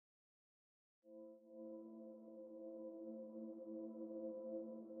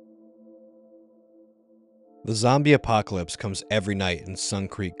The zombie apocalypse comes every night in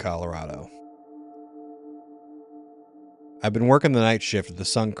Suncreek, Colorado. I've been working the night shift at the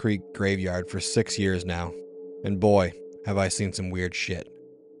Suncreek graveyard for 6 years now, and boy, have I seen some weird shit.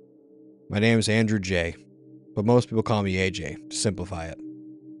 My name is Andrew J., but most people call me AJ, to simplify it.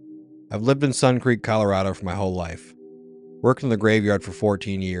 I've lived in Suncreek, Colorado for my whole life, worked in the graveyard for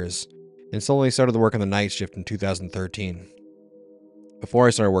 14 years, and slowly started to work on the night shift in 2013. Before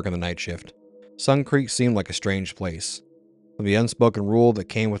I started working the night shift, Suncreek seemed like a strange place, with the unspoken rule that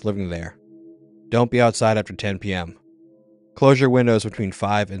came with living there. Don't be outside after 10 p.m. Close your windows between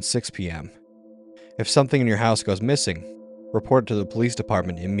 5 and 6 p.m. If something in your house goes missing, report it to the police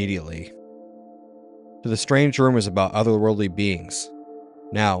department immediately. To the strange rumors about otherworldly beings.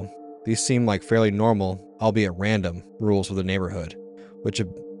 Now, these seem like fairly normal, albeit random, rules for the neighborhood, which have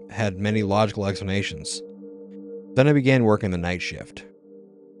had many logical explanations. Then I began working the night shift.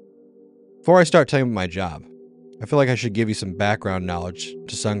 Before I start telling you about my job, I feel like I should give you some background knowledge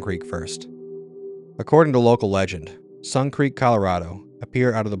to Suncreek first. According to local legend, Suncreek, Colorado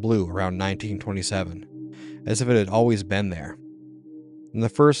appeared out of the blue around 1927, as if it had always been there. In the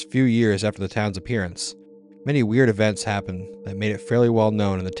first few years after the town's appearance, many weird events happened that made it fairly well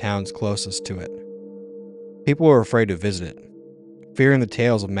known in the towns closest to it. People were afraid to visit it, fearing the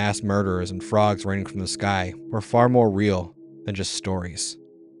tales of mass murderers and frogs raining from the sky were far more real than just stories.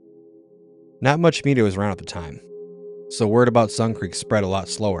 Not much media was around at the time, so word about Suncreek spread a lot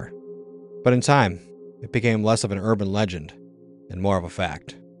slower. But in time, it became less of an urban legend and more of a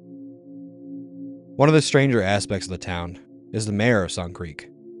fact. One of the stranger aspects of the town is the mayor of Suncreek.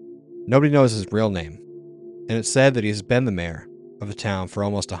 Nobody knows his real name, and it's said that he has been the mayor of the town for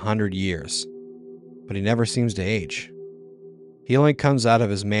almost 100 years, but he never seems to age. He only comes out of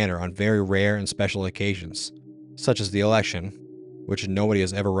his manor on very rare and special occasions, such as the election, which nobody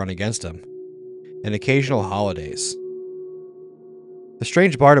has ever run against him, and occasional holidays. The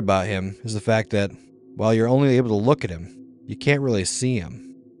strange part about him is the fact that, while you're only able to look at him, you can't really see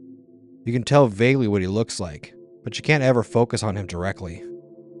him. You can tell vaguely what he looks like, but you can't ever focus on him directly.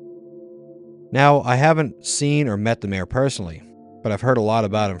 Now, I haven't seen or met the mayor personally, but I've heard a lot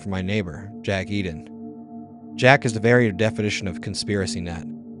about him from my neighbor, Jack Eden. Jack is the very definition of conspiracy nut.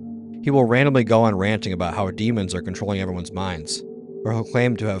 He will randomly go on ranting about how demons are controlling everyone's minds, or he'll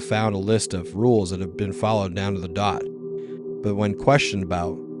claim to have found a list of rules that have been followed down to the dot, but when questioned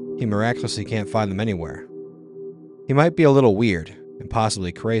about, he miraculously can't find them anywhere. He might be a little weird, and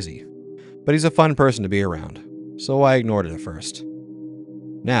possibly crazy, but he's a fun person to be around, so I ignored it at first.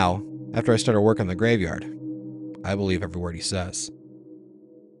 Now, after I started working in the graveyard, I believe every word he says.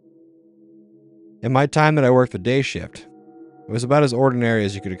 In my time that I worked the day shift, it was about as ordinary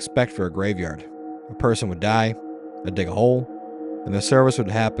as you could expect for a graveyard. A person would die, I'd dig a hole, and the service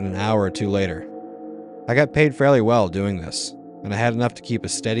would happen an hour or two later. I got paid fairly well doing this, and I had enough to keep a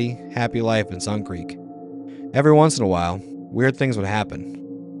steady, happy life in Suncreek. Every once in a while, weird things would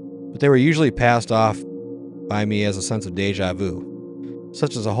happen, but they were usually passed off by me as a sense of deja vu,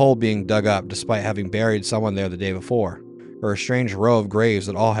 such as a hole being dug up despite having buried someone there the day before, or a strange row of graves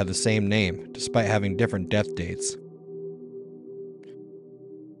that all had the same name despite having different death dates.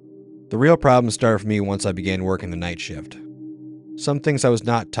 The real problem started for me once I began working the night shift. Some things I was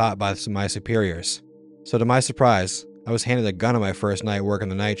not taught by my superiors, so to my surprise, I was handed a gun on my first night working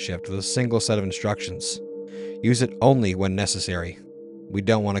the night shift with a single set of instructions. Use it only when necessary. We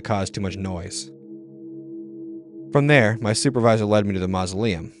don't want to cause too much noise. From there, my supervisor led me to the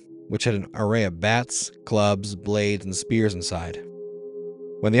mausoleum, which had an array of bats, clubs, blades, and spears inside.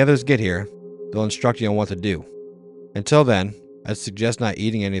 When the others get here, they'll instruct you on what to do. Until then, I'd suggest not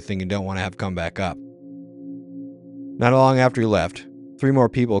eating anything you don't want to have come back up. Not long after he left, 3 more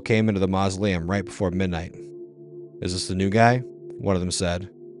people came into the mausoleum right before midnight. "Is this the new guy?" one of them said,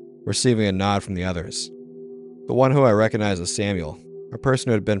 receiving a nod from the others. The one who I recognized as Samuel, a person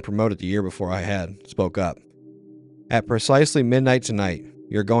who had been promoted the year before I had, spoke up. "At precisely midnight tonight,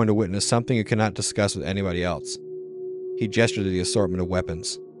 you're going to witness something you cannot discuss with anybody else." He gestured to the assortment of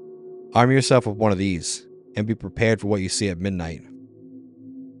weapons. "Arm yourself with one of these, and be prepared for what you see at midnight."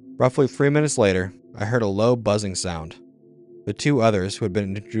 Roughly 3 minutes later, I heard a low buzzing sound. The 2 others, who had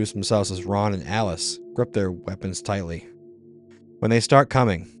been introduced themselves as Ron and Alice, gripped their weapons tightly. "When they start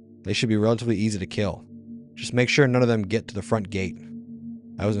coming, they should be relatively easy to kill. Just make sure none of them get to the front gate."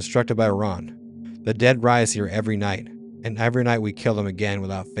 I was instructed by Ron. "The dead rise here every night, and every night we kill them again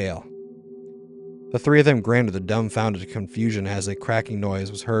without fail." The 3 of them grinned with a dumbfounded confusion as a cracking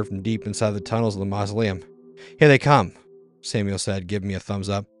noise was heard from deep inside the tunnels of the mausoleum. "Here they come," Samuel said, giving me a thumbs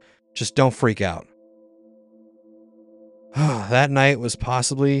up. "Just don't freak out." That night was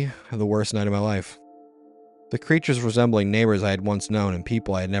possibly the worst night of my life. The creatures resembling neighbors I had once known and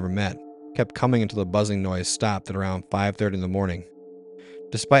people I had never met kept coming until the buzzing noise stopped at around 5:30 in the morning.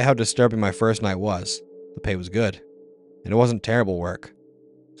 Despite how disturbing my first night was, the pay was good, and it wasn't terrible work.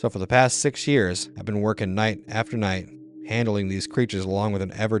 So for the past 6 years, I've been working night after night, handling these creatures along with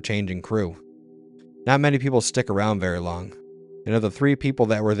an ever-changing crew. Not many people stick around very long, and of the 3 people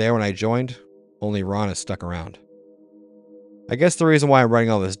that were there when I joined, only Ron has stuck around. I guess the reason why I'm writing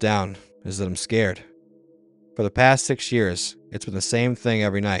all this down is that I'm scared. For the past 6 years, it's been the same thing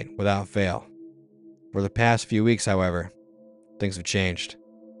every night, without fail. For the past few weeks, however, things have changed.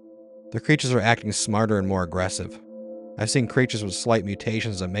 The creatures are acting smarter and more aggressive. I've seen creatures with slight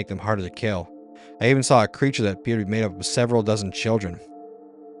mutations that make them harder to kill. I even saw a creature that appeared to be made up of several dozen children.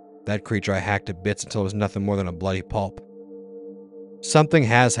 That creature I hacked to bits until it was nothing more than a bloody pulp. Something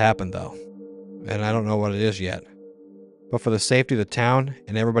has happened though, and I don't know what it is yet. But for the safety of the town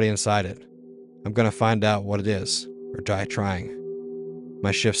and everybody inside it, I'm gonna find out what it is, or die trying.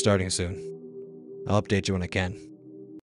 My shift's starting soon. I'll update you when I can.